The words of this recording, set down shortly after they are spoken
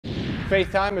Faith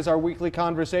Time is our weekly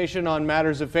conversation on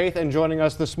matters of faith, and joining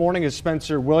us this morning is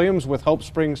Spencer Williams with Hope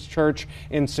Springs Church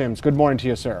in Semmes. Good morning to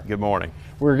you, sir. Good morning.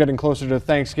 We're getting closer to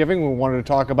Thanksgiving. We wanted to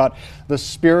talk about the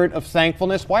spirit of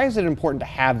thankfulness. Why is it important to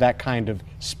have that kind of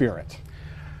spirit?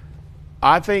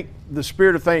 I think the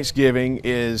spirit of thanksgiving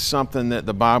is something that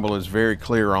the Bible is very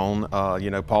clear on.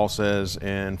 Paul says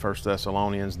in 1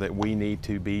 Thessalonians that we need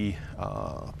to be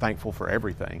thankful for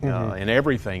everything. In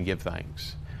everything, give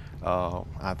thanks.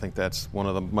 I think that's one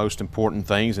of the most important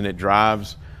things, and it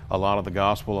drives a lot of the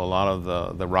gospel, a lot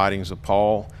of the writings of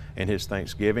Paul and his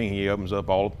thanksgiving. He opens up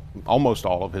almost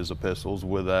all of his epistles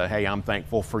with hey, I'm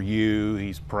thankful for you.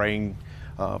 He's praying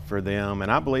for them.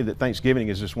 And I believe that Thanksgiving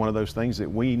is just one of those things that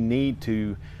we need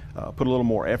to put a little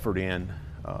more effort in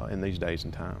these days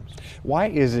and times. Why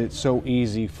is it so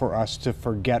easy for us to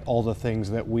forget all the things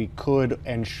that we could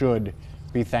and should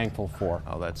be thankful for?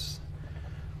 Oh, that's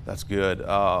good.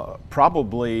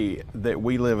 Probably that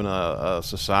we live in a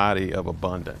society of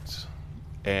abundance,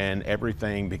 and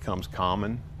everything becomes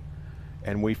common,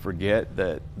 and we forget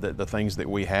that the things that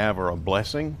we have are a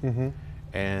blessing.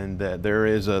 And that there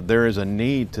is a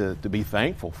need to be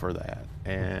thankful for that.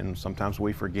 And sometimes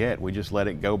we forget. We just let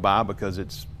it go by because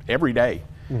it's every day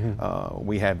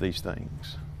we have these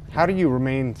things. How do you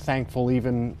remain thankful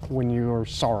even when you're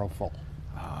sorrowful?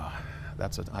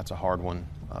 That's a hard one.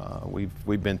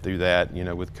 We've been through that,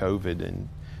 with COVID in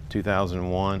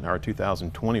 2001 or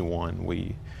 2021.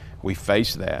 We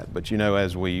faced that, but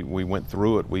as we went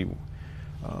through it,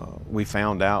 we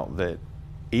found out that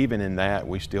even in that,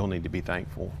 we still need to be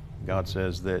thankful. God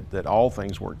says that all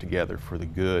things work together for the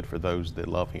good for those that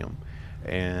love Him.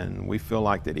 And we feel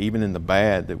like that even in the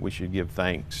bad, that we should give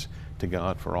thanks to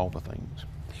God for all the things.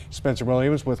 Spencer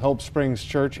Williams with Hope Springs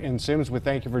Church in Semmes, we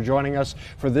thank you for joining us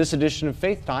for this edition of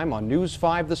Faith Time on News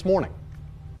 5 this morning.